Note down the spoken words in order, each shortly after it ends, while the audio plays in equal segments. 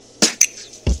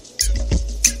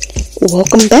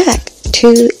Welcome back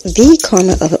to the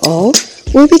Karma of It All,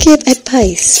 where we give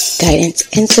advice, guidance,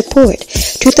 and support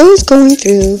to those going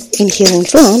through and healing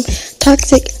from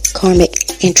toxic, karmic,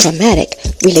 and traumatic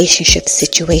relationship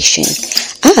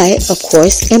situations. I, of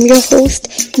course, am your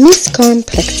host, Miss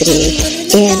Complexity,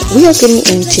 and we are getting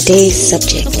in today's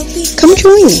subject. Come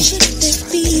join me.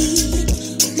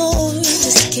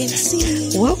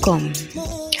 Welcome.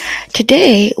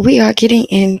 Today, we are getting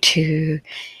into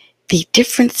the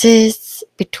differences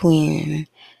between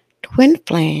twin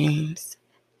flames,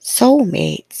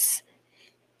 soulmates,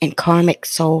 and karmic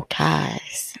soul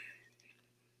ties.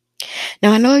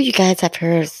 Now, I know you guys have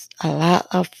heard a lot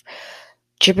of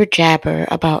jibber jabber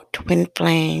about twin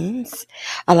flames,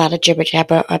 a lot of jibber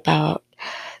jabber about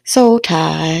soul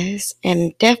ties,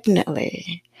 and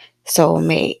definitely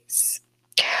soulmates.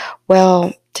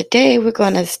 Well, today we're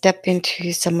going to step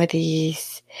into some of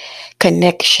these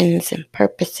connections and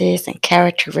purposes and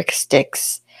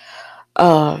characteristics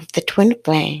of the twin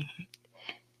flame,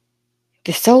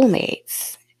 the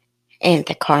soulmates, and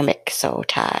the karmic soul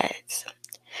ties.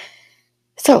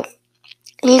 So,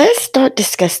 let's start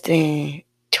discussing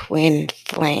twin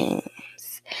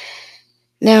flames.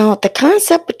 Now, the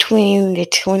concept between the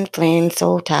twin flame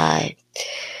soul tie,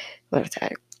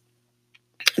 the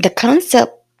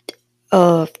concept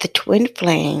of the twin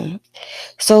flame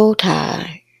soul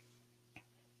tie,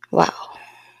 wow.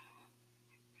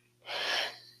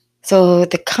 So,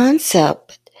 the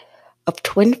concept of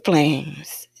twin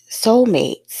flames,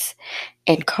 soulmates,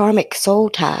 and karmic soul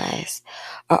ties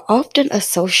are often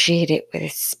associated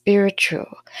with spiritual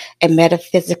and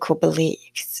metaphysical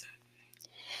beliefs.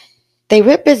 They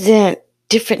represent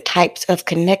different types of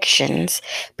connections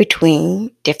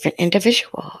between different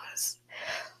individuals.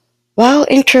 While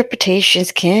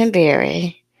interpretations can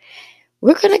vary,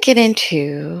 we're going to get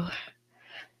into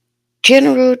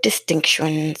general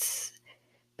distinctions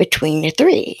between the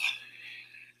three,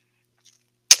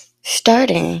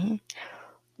 starting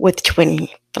with twin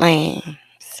flames.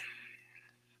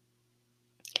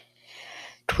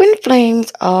 Twin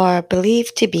flames are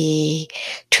believed to be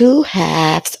two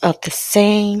halves of the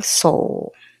same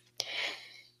soul.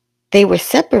 They were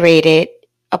separated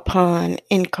upon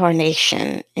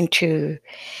incarnation into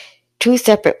two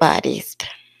separate bodies.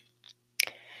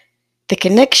 The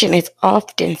connection is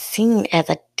often seen as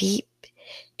a deep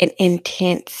and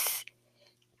intense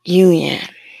union.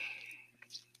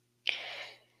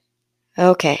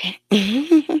 Okay.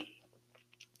 The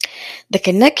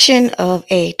connection of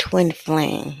a twin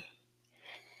flame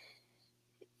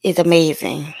is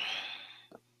amazing.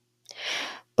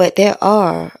 But there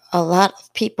are a lot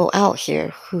of people out here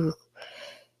who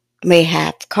may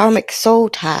have karmic soul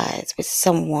ties with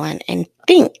someone and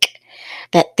think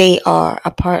that they are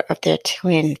a part of their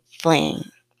twin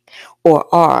flame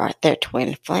or are their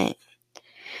twin flame.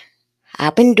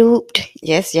 I've been duped.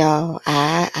 Yes, y'all.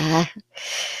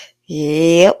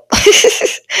 Yep.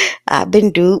 I've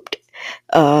been duped.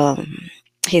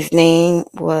 His name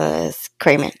was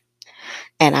Kramen,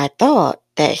 and I thought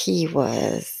that he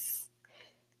was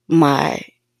my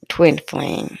twin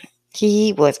flame.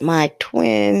 He was my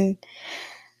twin.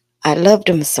 I loved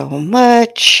him so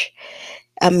much.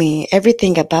 I mean,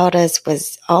 everything about us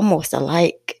was almost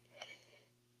alike.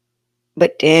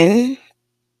 But then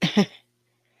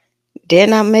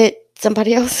I met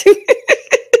somebody else.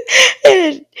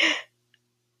 And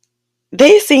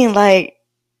they seemed like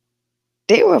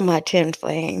they were my twin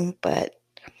flame, but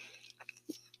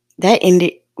that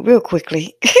ended real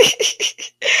quickly.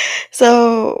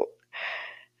 So,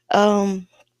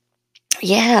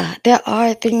 yeah, there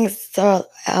are things that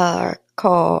are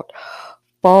called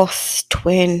false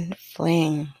twin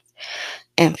flames.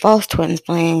 And false twin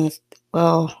flames,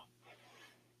 well,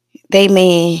 they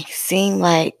may seem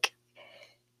like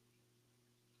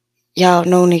y'all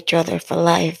known each other for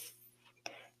life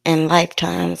and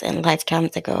lifetimes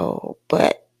ago,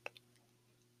 but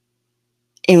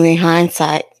in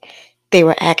hindsight, they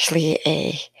were actually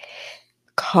a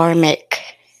karmic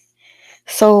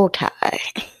soul tie.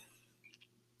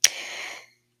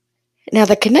 Now,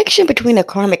 the connection between a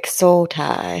karmic soul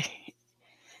tie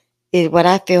is what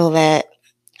I feel that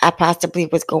I possibly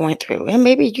was going through, and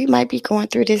maybe you might be going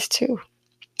through this too,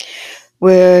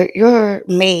 where your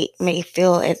mate may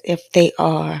feel as if they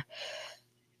are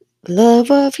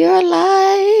love of your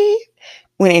life,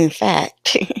 when in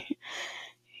fact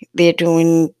they're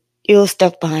doing ill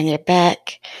stuff behind your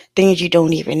back, things you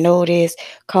don't even notice,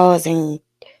 causing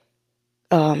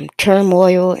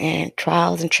turmoil and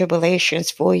trials and tribulations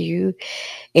for you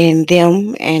and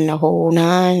them and the whole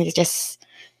nine. It just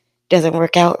doesn't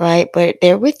work out right, but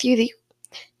they're with you.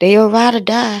 They are ride or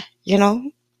die, you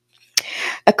know.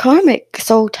 A karmic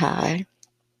soul tie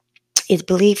is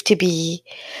believed to be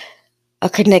a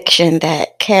connection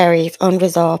that carries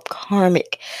unresolved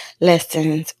karmic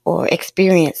lessons or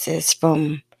experiences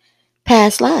from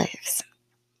past lives.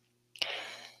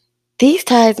 These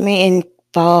ties may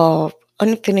involve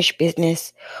unfinished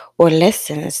business or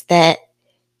lessons that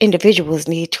individuals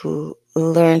need to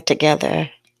learn together.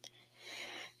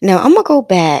 Now, I'm going to go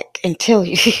back and tell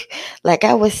you, like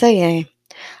I was saying,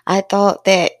 I thought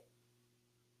that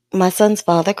my son's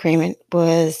father, Kramen,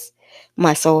 was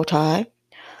my soul tie.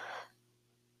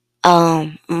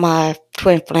 My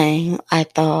twin flame, I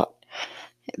thought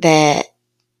that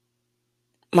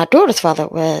my daughter's father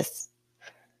was,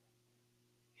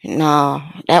 no,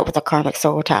 that was a karmic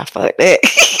soul tie. Fuck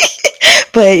that.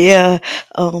 But yeah,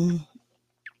 um,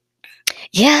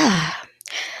 yeah,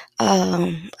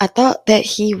 I thought that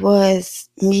he was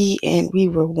me and we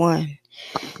were one.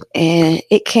 And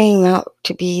it came out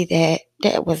to be that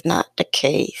that was not the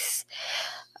case.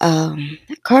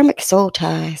 Karmic soul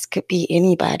ties could be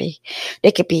anybody.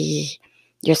 They could be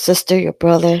your sister, your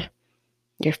brother,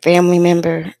 your family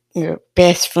member, your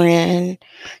best friend,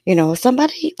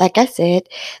 somebody, like I said,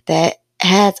 that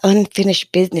has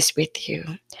unfinished business with you.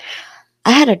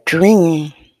 I had a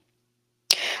dream.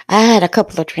 I had a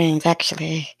couple of dreams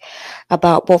actually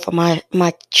about both of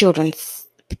my children's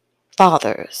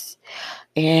fathers.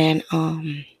 And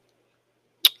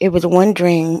it was one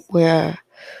dream where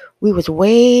we was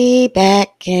way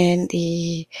back in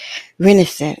the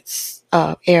Renaissance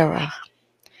era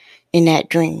in that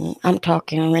dream. I'm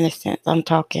talking Renaissance. I'm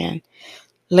talking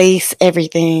lace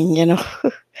everything,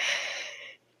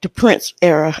 the Prince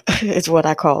era is what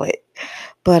I call it.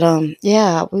 But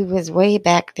yeah, we was way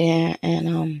back there,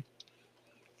 and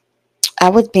I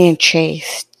was being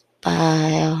chased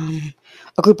by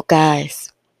a group of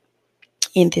guys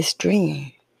in this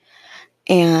dream,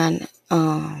 and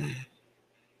I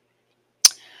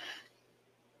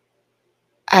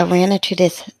ran into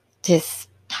this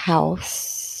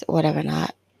house, whatever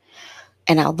not,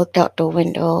 and I looked out the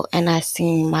window and I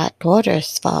seen my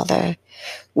daughter's father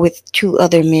with two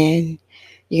other men,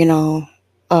 you know,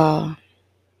 uh,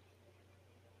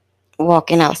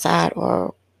 walking outside,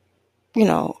 or you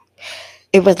know,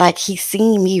 it was like he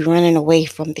seen me running away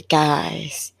from the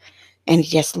guys, and he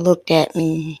just looked at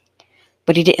me,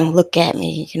 but he didn't look at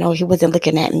me. He wasn't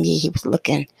looking at me. He was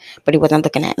looking, but he wasn't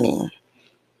looking at me.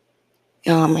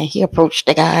 And he approached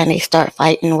the guy, and they start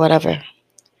fighting, whatever.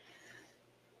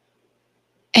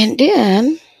 And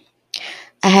then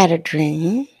I had a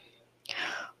dream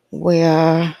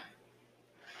where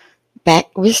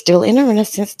we're still in the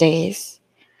Renaissance days,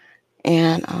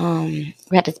 and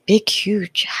we had this big,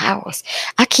 huge house.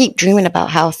 I keep dreaming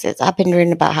about houses. I've been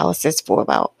dreaming about houses for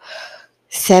about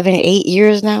 7, 8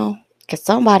 years now, because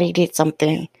somebody did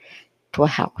something to a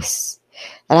house,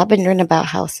 and I've been dreaming about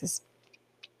houses.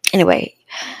 Anyway,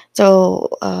 so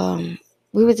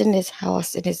we was in this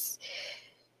house, and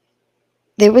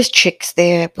there was chicks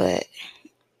there, but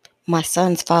my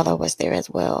son's father was there as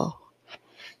well,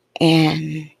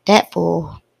 and that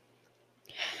fool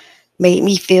made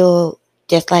me feel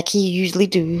just like he usually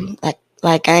do,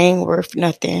 like I ain't worth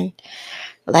nothing,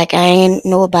 like I ain't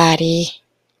nobody.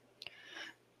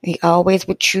 He always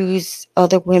would choose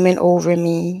other women over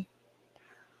me,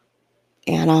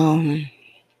 and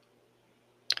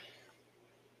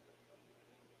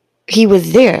he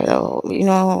was there though.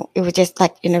 It was just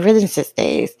like in the Renaissance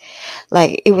days,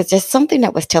 like it was just something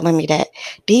that was telling me that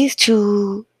these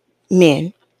two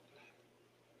men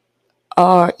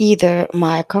are either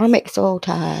my karmic soul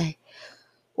tie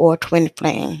or twin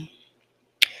flame.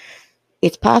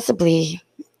 It's possibly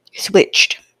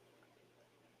switched.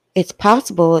 It's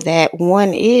possible that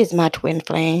one is my twin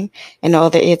flame and the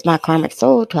other is my karmic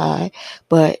soul tie,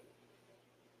 but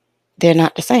they're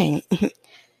not the same.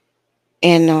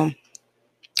 And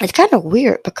it's kind of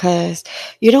weird because,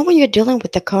 when you're dealing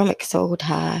with the karmic soul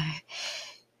tie,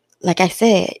 like I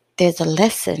said, there's a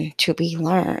lesson to be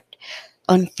learned,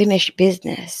 unfinished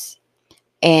business.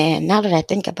 And now that I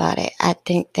think about it, I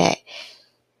think that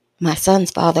my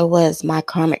son's father was my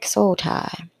karmic soul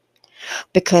tie,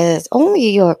 because only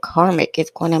your karmic is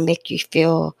going to make you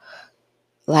feel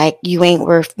like you ain't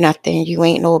worth nothing, you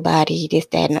ain't nobody, this,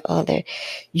 that, and the other.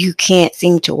 You can't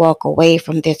seem to walk away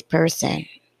from this person.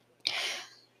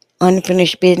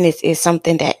 Unfinished business is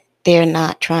something that they're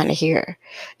not trying to hear,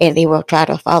 and they will try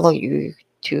to follow you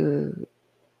to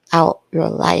out your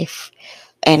life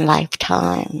and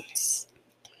lifetimes.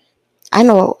 I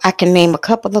know I can name a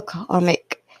couple of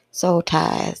karmic soul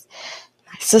ties.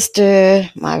 My sister,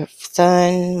 my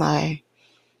son, my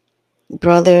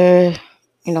brother,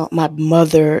 My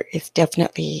mother is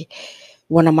definitely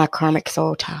one of my karmic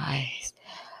soul ties.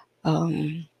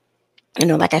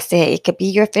 Like I said, it could be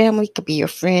your family, it could be your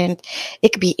friend,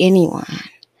 it could be anyone.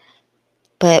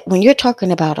 But when you're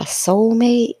talking about a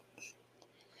soulmate,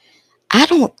 I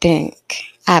don't think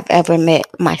I've ever met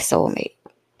my soulmate.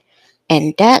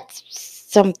 And that's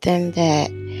something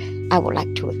that I would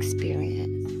like to experience.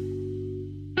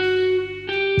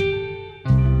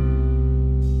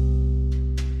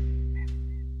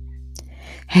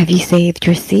 Have you saved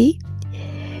your seat?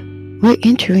 We're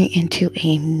entering into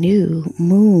a new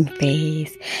moon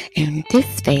phase, and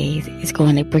this phase is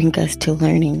going to bring us to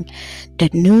learning the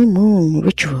new moon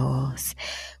rituals,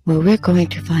 where we're going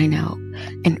to find out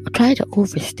and try to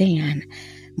understand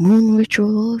moon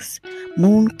rituals,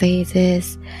 moon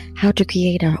phases, how to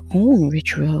create our own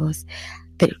rituals,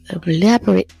 the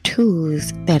elaborate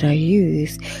tools that are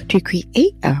used to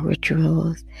create our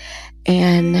rituals,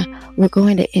 and we're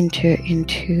going to enter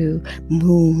into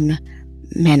moon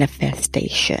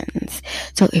manifestations.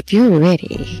 So if you're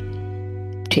ready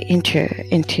to enter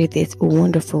into this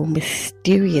wonderful,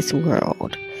 mysterious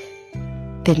world,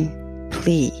 then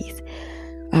please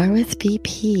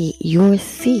RSVP your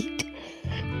seat.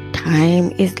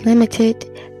 Time is limited,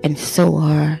 and so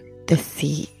are the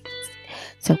seats.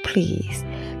 So please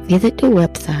visit the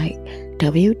website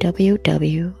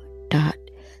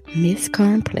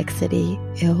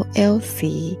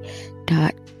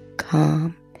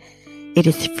www.misscomplexityllc.com. It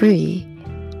is free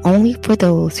only for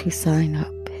those who sign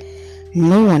up.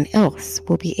 No one else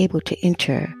will be able to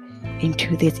enter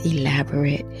into this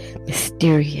elaborate,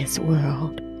 mysterious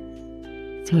world.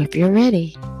 So if you're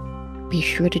ready, be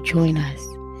sure to join us.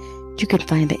 You can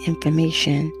find the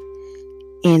information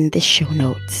in the show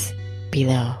notes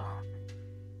below.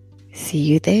 See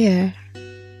you there.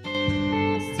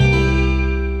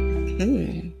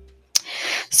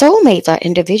 Soulmates are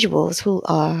individuals who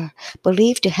are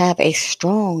believed to have a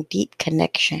strong, deep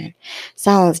connection.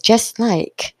 Sounds just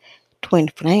like twin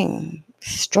flame.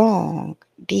 Strong,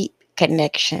 deep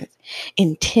connection.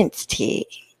 Intensity.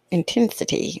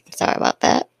 Sorry about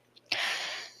that.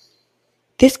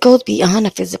 This goes beyond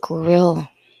a physical realm.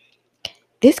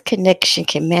 This connection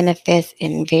can manifest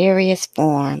in various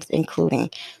forms, including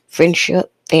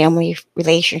friendship, family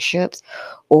relationships,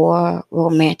 or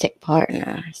romantic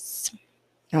partners.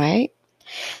 Right?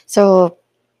 So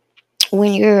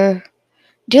when you're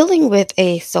dealing with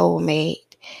a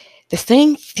soulmate, the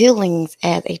same feelings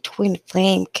as a twin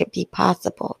flame could be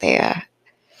possible there.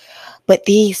 But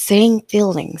these same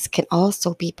feelings can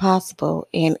also be possible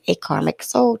in a karmic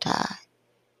soul tie.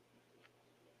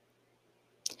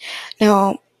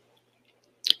 Now,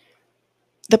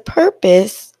 the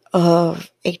purpose of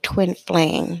a twin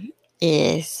flame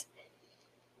is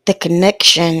the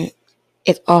connection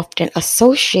is often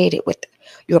associated with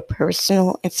your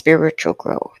personal and spiritual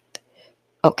growth.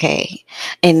 Okay.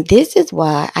 And this is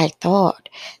why I thought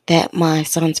that my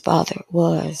son's father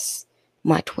was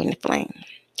my twin flame.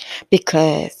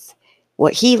 Because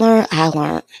what he learned, I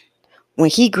learned. When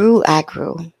he grew, I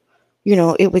grew.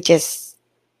 It was just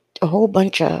a whole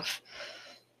bunch of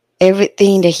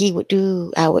everything that he would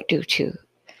do, I would do too.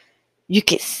 You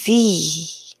could see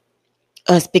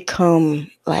us become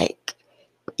like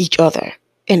each other.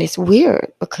 And it's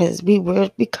weird because we were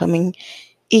becoming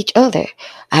each other.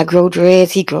 I grow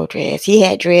dreads, he grow dreads. He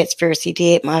had dreads first. He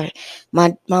did my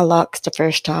locks the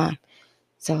first time.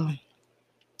 So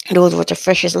those were the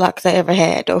freshest locks I ever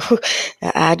had. Though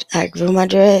I grew my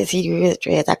dreads, he grew his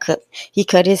dreads. He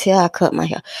cut his hair, I cut my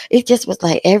hair. It just was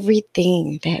like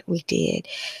everything that we did.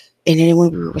 And then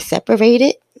when we were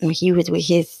separated, when he was with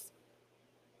his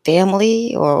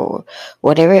family or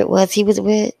whatever it was he was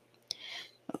with,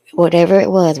 whatever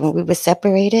it was, when we were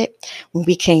separated, when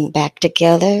we came back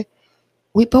together,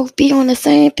 we both be on the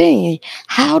same thing.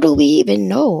 How do we even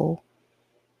know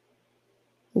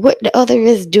what the other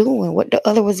is doing, what the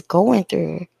other was going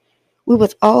through? We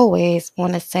was always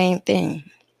on the same thing.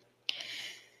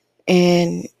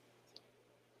 And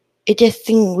it just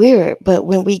seemed weird. But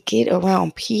when we get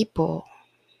around people,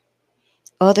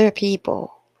 other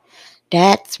people,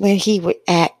 that's when he would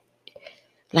act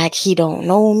like he don't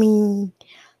know me,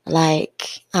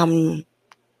 like I'm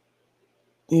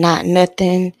not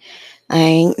nothing, I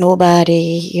ain't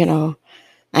nobody,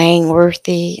 I ain't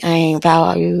worthy, I ain't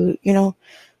valued,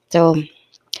 So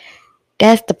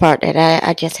that's the part that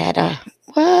I just had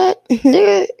what?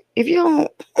 If you don't.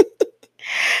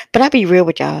 But I be real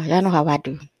with y'all. Y'all know how I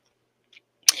do.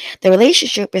 The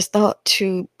relationship is thought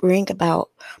to bring about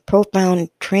profound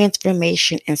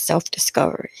transformation and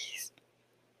self-discovery.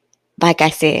 Like I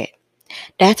said,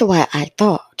 that's why I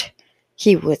thought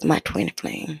he was my twin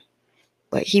flame.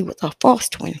 but he was a false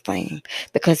twin flame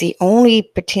because he only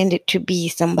pretended to be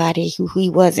somebody who he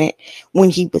wasn't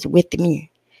when he was with me.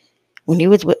 When he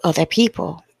was with other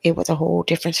people, it was a whole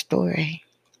different story.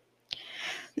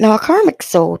 Now, a karmic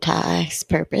soul tie's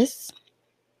purpose,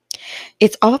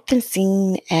 it's often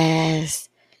seen as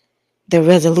the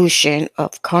resolution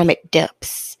of karmic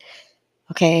depths.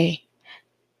 Okay?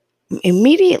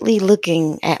 Immediately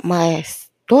looking at my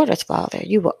daughter's father,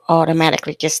 you will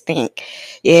automatically just think,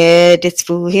 yeah, this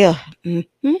fool here.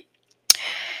 Mm-hmm.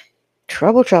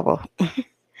 Trouble, trouble.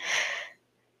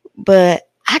 But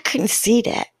I couldn't see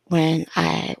that when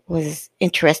I was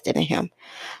interested in him.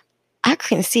 I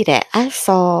couldn't see that. I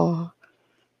saw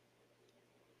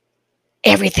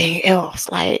everything else,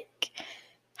 like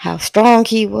how strong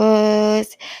he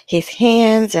was, his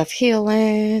hands of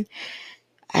healing.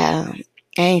 I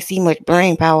ain't see much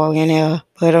brain power in there,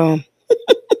 but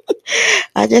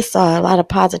I just saw a lot of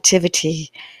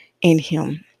positivity in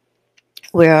him,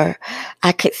 where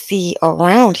I could see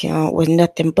around him was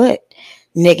nothing but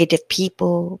negative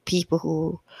people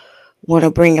who want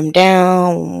to bring him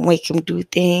down, make him do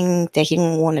things that he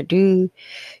didn't want to do.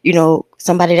 You know,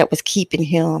 somebody that was keeping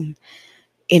him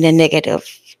in a negative,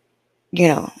 you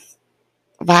know,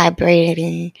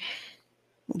 vibrating,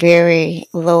 very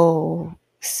low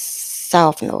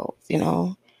self note,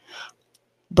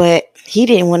 But he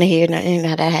didn't want to hear nothing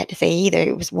that I had to say either.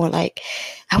 It was more like,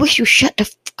 I wish you shut the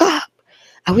fuck up.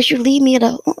 I wish you leave me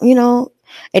alone.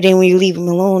 And then when you leave him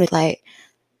alone, it's like,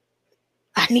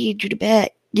 I need you to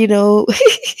back.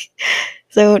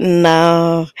 So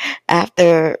no,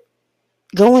 after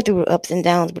going through ups and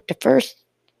downs with the first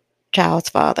child's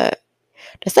father,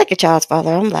 the second child's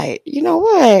father, I'm like, you know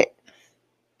what?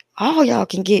 All y'all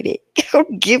can get it. I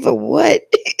don't give a what.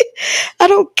 I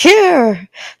don't care.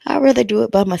 I'd rather do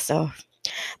it by myself.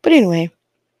 But anyway,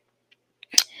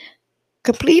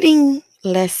 completing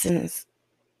lessons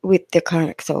with the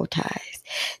karmic soul ties.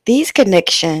 These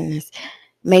connections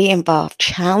may involve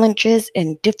challenges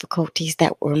and difficulties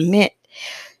that were meant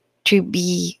to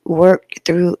be worked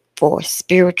through for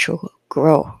spiritual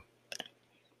growth.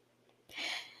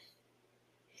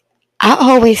 I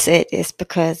always said this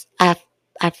because I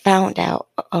found out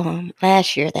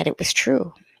last year that it was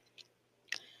true.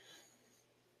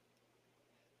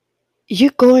 You're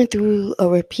going through a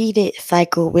repeated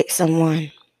cycle with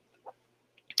someone,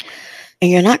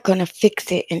 and you're not going to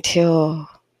fix it until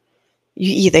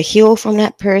you either heal from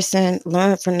that person,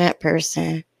 learn from that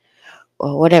person,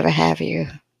 or whatever have you.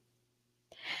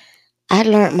 I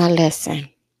learned my lesson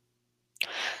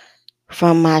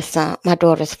from my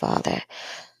daughter's father.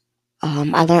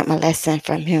 I learned my lesson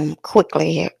from him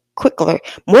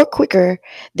more quicker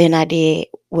than I did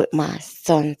with my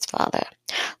son's father.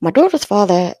 My daughter's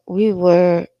father, we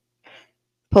were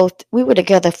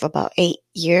together for about 8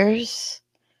 years,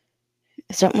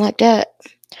 something like that.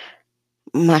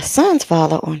 My son's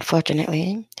father,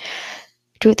 unfortunately,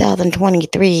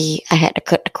 2023, I had to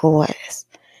cut the cords.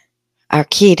 Our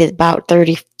kid is about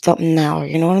 30 something now,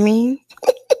 you know what I mean?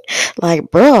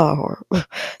 Like, bro,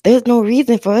 there's no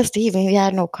reason for us to even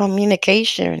have no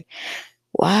communication.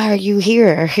 Why are you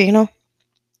here?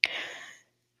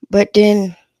 But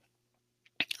then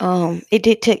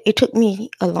it took me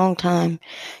a long time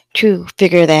to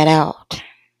figure that out.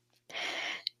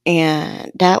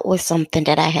 And that was something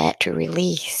that I had to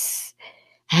release.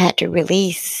 I had to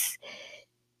release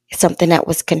something that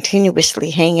was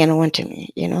continuously hanging on to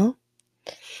me.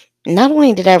 Not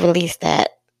only did I release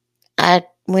that, I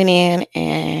went in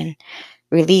and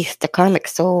released the karmic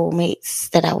soulmates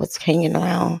that I was hanging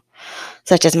around,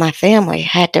 such as my family. I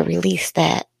had to release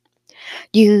that.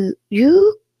 You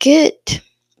get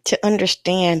to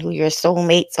understand who your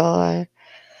soulmates are.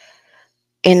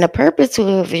 And the purpose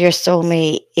of your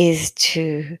soulmate is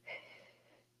to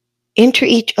enter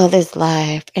each other's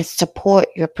life and support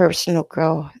your personal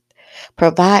growth,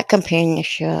 provide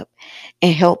companionship,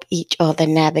 and help each other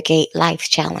navigate life's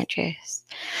challenges.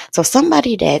 So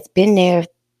somebody that's been there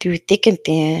through thick and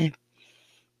thin,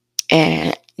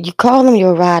 and you call them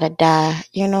your ride or die,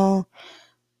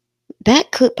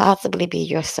 that could possibly be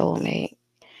your soulmate.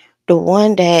 The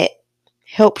one that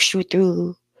helps you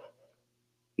through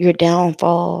your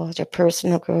downfalls, your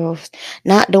personal growth,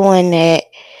 not the one that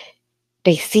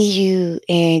they see you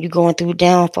and you're going through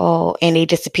downfall and they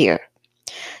disappear.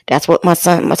 That's what my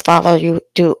son must follow you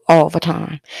do all the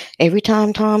time. Every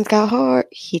time times got hard,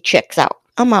 he checks out.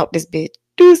 I'm out this bitch.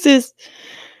 Deuces.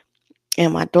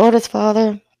 And my daughter's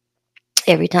father,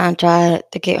 every time tried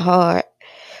to get hard,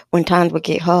 when times would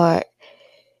get hard,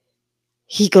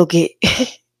 he go get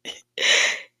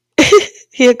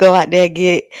he'll go out there and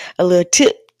get a little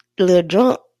tip, a little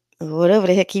drunk, whatever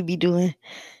the heck he be doing,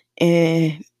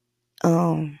 and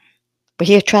but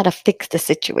he'll try to fix the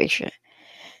situation.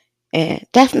 And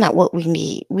that's not what we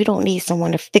need. We don't need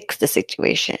someone to fix the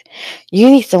situation.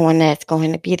 You need someone that's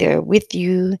going to be there with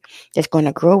you, that's going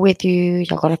to grow with you.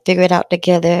 You're going to figure it out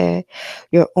together,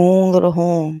 your own little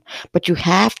home. But you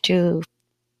have to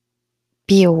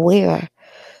be aware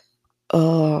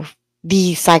of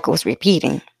these cycles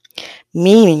repeating.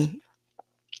 Meaning,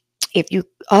 if you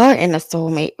are in a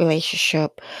soulmate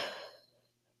relationship,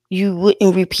 you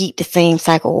wouldn't repeat the same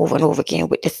cycle over and over again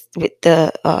with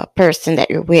the person that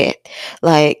you're with.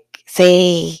 Like,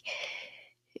 say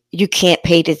you can't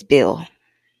pay this bill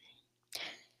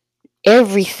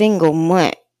every single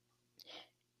month.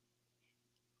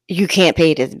 You can't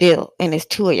pay this bill, and it's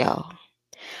two of y'all.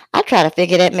 I try to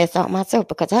figure that mess out myself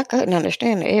because I couldn't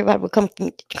understand that everybody would come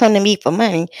to me for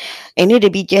money, and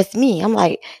it'd be just me. I'm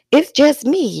like, it's just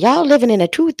me. Y'all living in a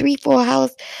 2, 3, 4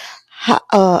 house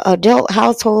adult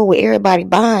household with everybody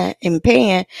buying and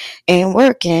paying and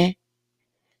working,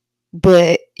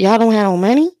 but y'all don't have no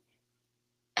money.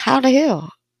 How the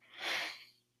hell?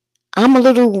 I'm a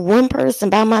little one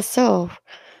person by myself.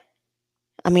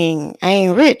 I mean, I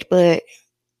ain't rich, but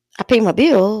I pay my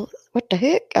bills. What the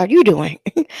heck are you doing?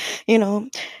 you know.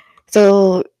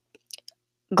 So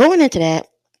going into that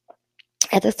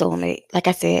as a soulmate, like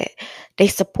I said, they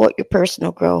support your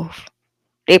personal growth.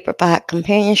 They provide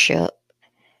companionship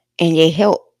and they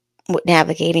help with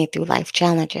navigating through life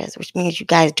challenges, which means you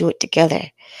guys do it together.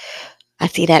 I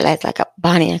see that as like a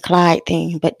Bonnie and Clyde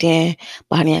thing, but then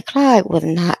Bonnie and Clyde was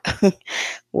not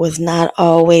was not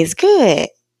always good.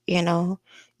 You know,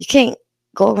 you can't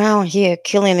go around here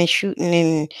killing and shooting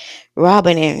and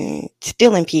robbing and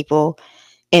stealing people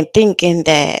and thinking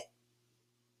that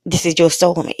this is your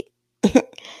soulmate.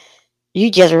 You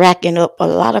just racking up a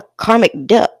lot of karmic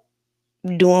debt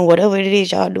doing whatever it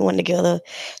is y'all doing together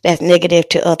that's negative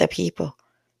to other people.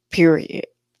 Period.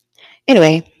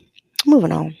 Anyway,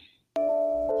 moving on.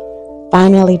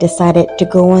 Finally decided to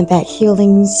go on that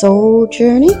healing soul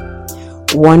journey?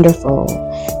 Wonderful.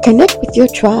 Connect with your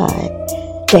tribe,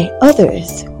 the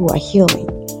others who are healing.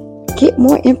 Get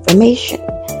more information,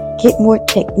 get more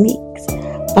techniques.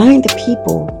 Find the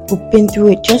people who've been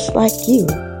through it just like you,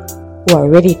 who are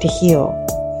ready to heal.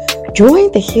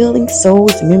 Join the Healing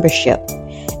Souls membership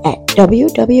at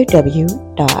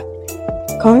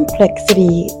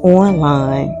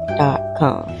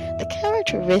www.complexityonline.com. The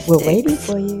characteristics we're waiting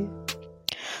for you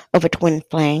of a twin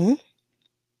flame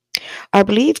are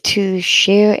believed to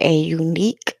share a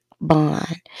unique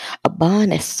bond, a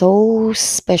bond that's so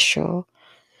special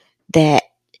that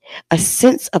a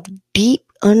sense of deep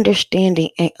understanding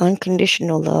and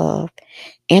unconditional love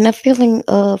and a feeling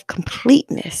of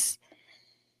completeness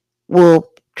will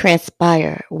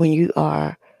transpire when you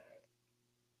are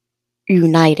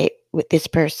united with this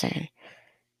person.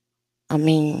 I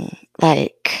mean,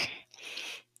 like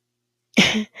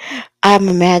I'm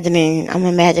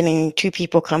imagining two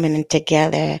people coming in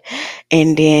together,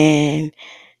 and then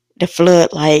the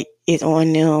floodlight is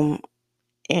on them,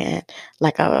 and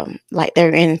like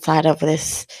they're inside of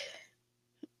this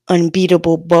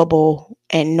unbeatable bubble,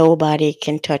 and nobody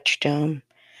can touch them,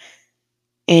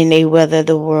 and they weather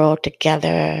the world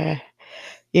together.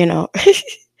 You know,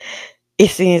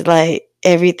 it seems like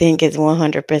everything is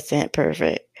 100%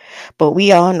 perfect. But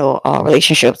we all know all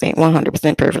relationships ain't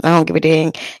 100% perfect. I don't give a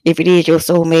dang if it is your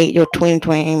soulmate, your twin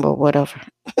flame, or whatever.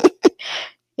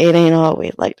 It ain't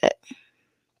always like that.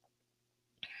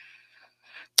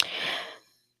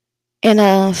 And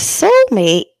a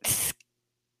soulmate's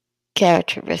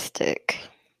characteristic.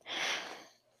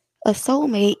 A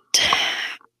soulmate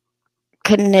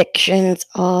connections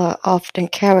are often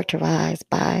characterized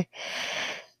by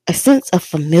a sense of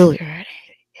familiarity,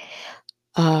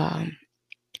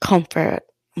 comfort,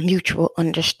 mutual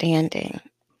understanding.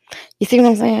 You see what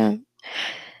I'm saying?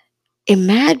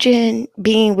 Imagine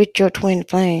being with your twin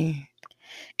flame,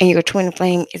 and your twin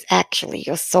flame is actually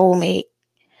your soulmate.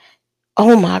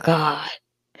 Oh my God.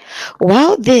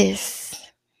 While this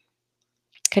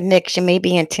connection may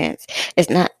be intense,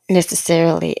 it's not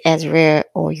necessarily as rare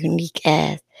or unique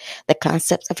as the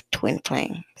concepts of twin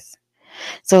flames.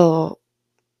 So,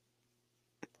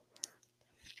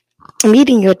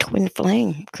 meeting your twin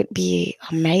flame could be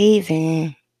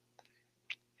amazing.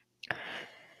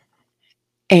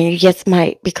 And you just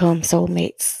might become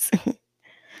soulmates.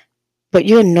 But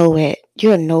you'll know it.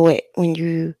 You'll know it when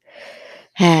you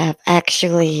have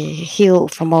actually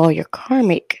healed from all your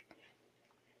karmic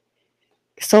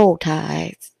soul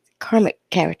ties, karmic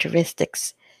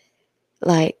characteristics.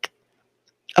 Like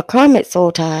a karmic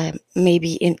soul tie may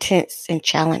be intense and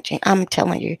challenging. I'm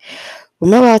telling you,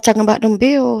 Remember I was talking about them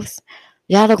bills?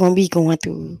 Y'all are going to be going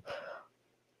through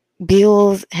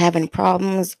bills, having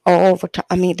problems all the time.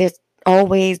 I mean, there's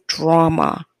always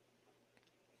drama.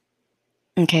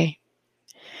 Okay.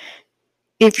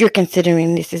 If you're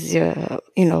considering this is your,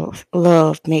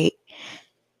 love mate,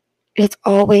 there's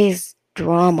always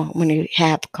drama when you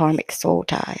have karmic soul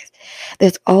ties.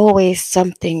 There's always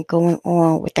something going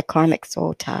on with the karmic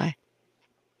soul tie.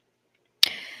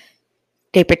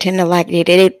 They pretend to like they're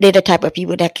the type of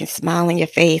people that can smile in your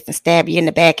face and stab you in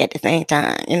the back at the same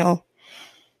time.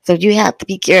 So you have to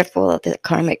be careful of the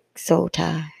karmic soul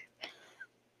tie.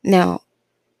 Now,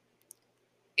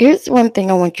 here's one thing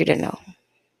I want you to know.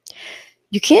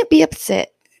 You can't be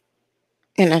upset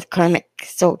in a karmic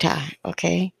soul tie,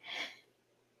 okay?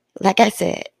 Like I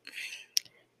said,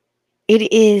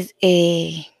 it is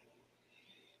a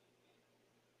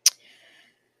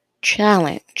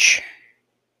challenge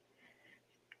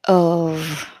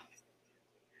of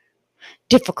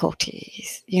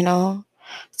difficulties.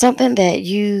 Something that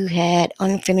you had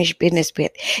unfinished business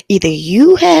with. Either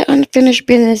you had unfinished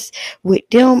business with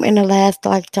them in the last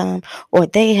lifetime, or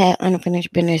they had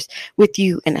unfinished business with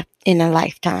you in a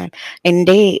lifetime, and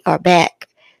they are back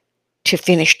to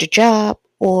finish the job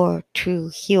or to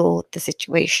heal the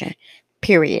situation.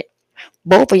 Period.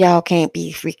 Both of y'all can't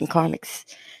be freaking karmics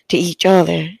to each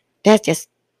other. That's just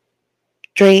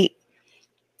straight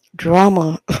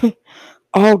drama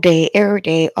all day, every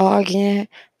day, arguing,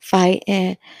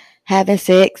 fighting, having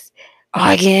sex,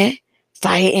 arguing,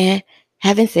 fighting,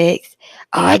 having sex,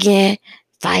 arguing,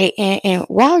 fighting. And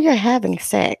while you're having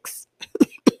sex,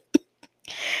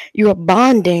 you're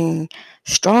bonding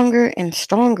stronger and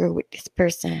stronger with this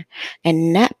person.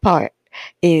 And that part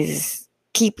is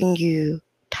keeping you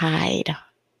tied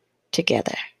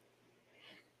together.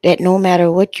 That no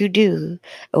matter what you do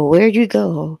or where you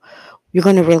go, you're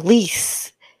going to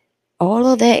release all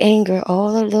of that anger,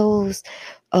 all of those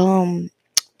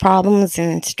problems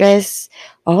and stress,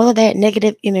 all of that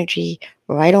negative energy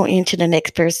right on into the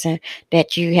next person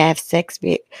that you have sex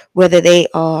with, whether they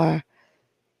are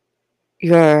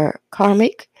your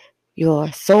karmic, your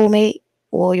soulmate,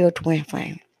 or your twin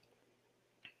flame.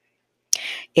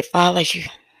 It follows you.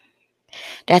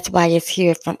 That's why it's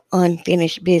here from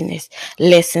unfinished business,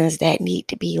 lessons that need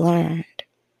to be learned.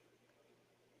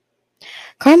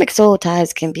 Karmic soul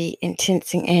ties can be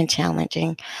intense and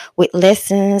challenging, with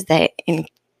lessons that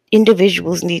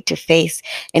individuals need to face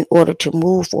in order to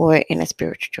move forward in a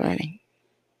spiritual journey.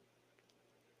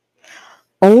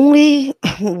 Only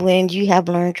when you have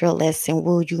learned your lesson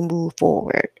will you move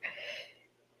forward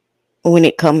when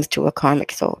it comes to a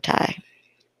karmic soul tie.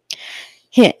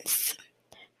 Hence,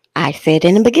 I said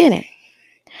in the beginning,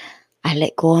 I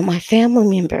let go of my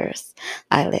family members.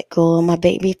 I let go of my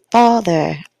baby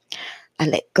father. I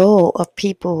let go of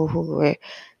people who were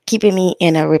keeping me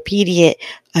in a repeated,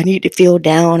 I need to feel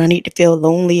down, I need to feel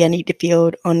lonely, I need to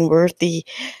feel unworthy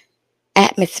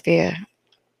atmosphere.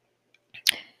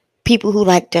 People who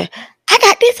like to, I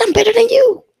got this, I'm better than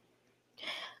you.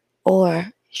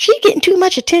 Or, she getting too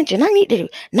much attention, I need to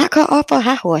knock her off her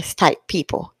high horse type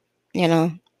people.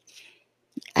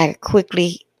 I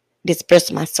quickly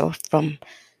dispersed myself from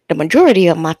the majority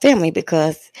of my family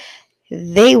because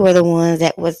they were the ones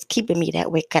that was keeping me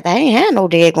that way, because I ain't had no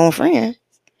daggone friends.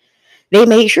 They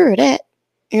made sure of that.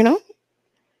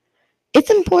 It's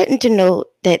important to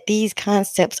note that these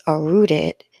concepts are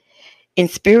rooted in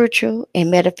spiritual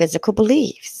and metaphysical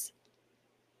beliefs.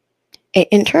 And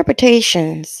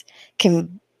interpretations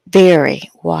can vary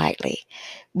widely,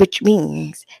 which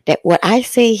means that what I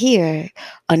say here,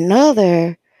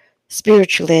 another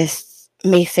spiritualist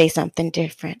may say something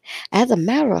different. As a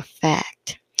matter of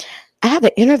fact, I have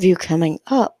an interview coming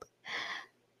up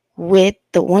with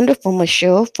the wonderful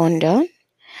Michelle Fonda,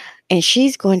 and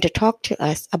she's going to talk to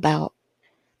us about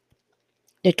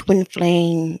the twin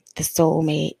flame, the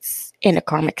soulmates, and the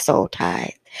karmic soul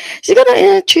ties. She's going to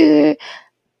answer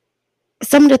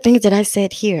some of the things that I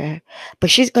said here,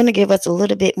 but she's going to give us a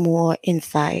little bit more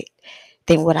insight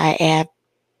than what I have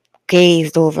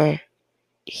gazed over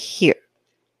here.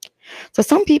 So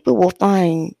some people will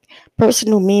find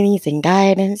personal meanings and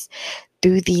guidance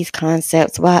through these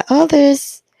concepts, while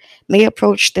others may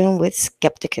approach them with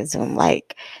skepticism,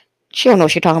 like, she don't know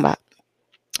what she's talking about.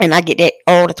 And I get that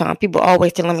all the time. People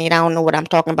always telling me I don't know what I'm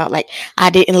talking about. Like, I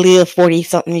didn't live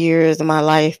 40-something years of my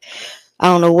life. I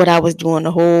don't know what I was doing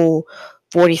the whole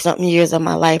 40-something years of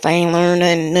my life. I ain't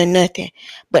learned nothing.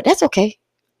 But that's okay.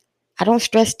 I don't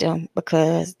stress them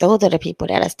because those are the people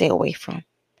that I stay away from.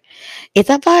 It's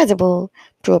advisable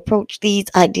to approach these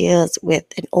ideas with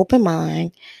an open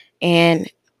mind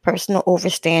and personal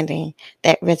understanding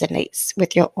that resonates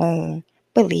with your own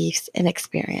beliefs, and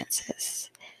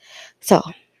experiences. So,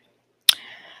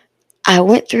 I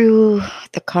went through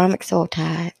the karmic soul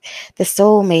ties, the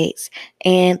soulmates,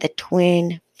 and the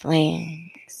twin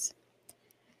flames.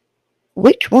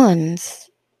 Which ones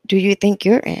do you think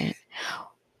you're in?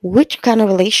 Which kind of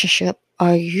relationship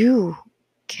are you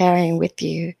carrying with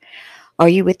you? Are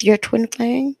you with your twin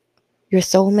flame, your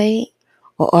soulmate,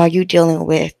 or are you dealing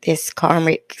with this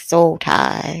karmic soul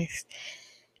ties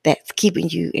that's keeping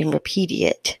you in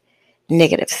repeated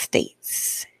negative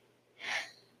states?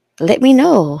 Let me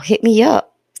know. Hit me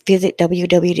up. Visit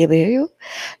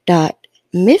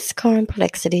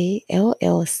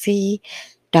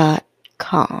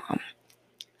www.misscomplexityllc.com.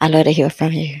 I love to hear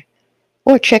from you.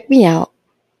 Or check me out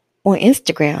on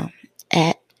Instagram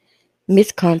at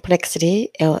Miss Complexity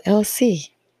LLC.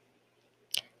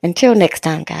 Until next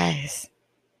time, guys.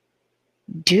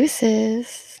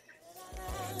 Deuces.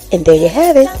 And there you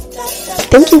have it.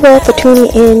 Thank you all for tuning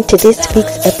in to this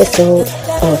week's episode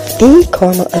of The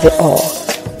Karma of It All,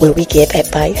 where we give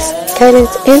advice,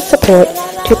 guidance, and support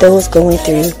to those going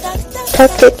through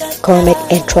toxic, karmic,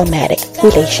 and traumatic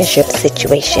relationship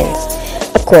situations.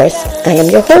 Of course, I am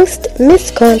your host,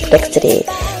 Miss Complexity,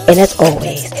 and as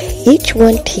always, each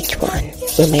one teach one,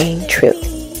 remain true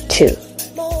to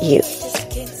you.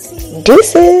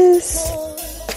 Deuces!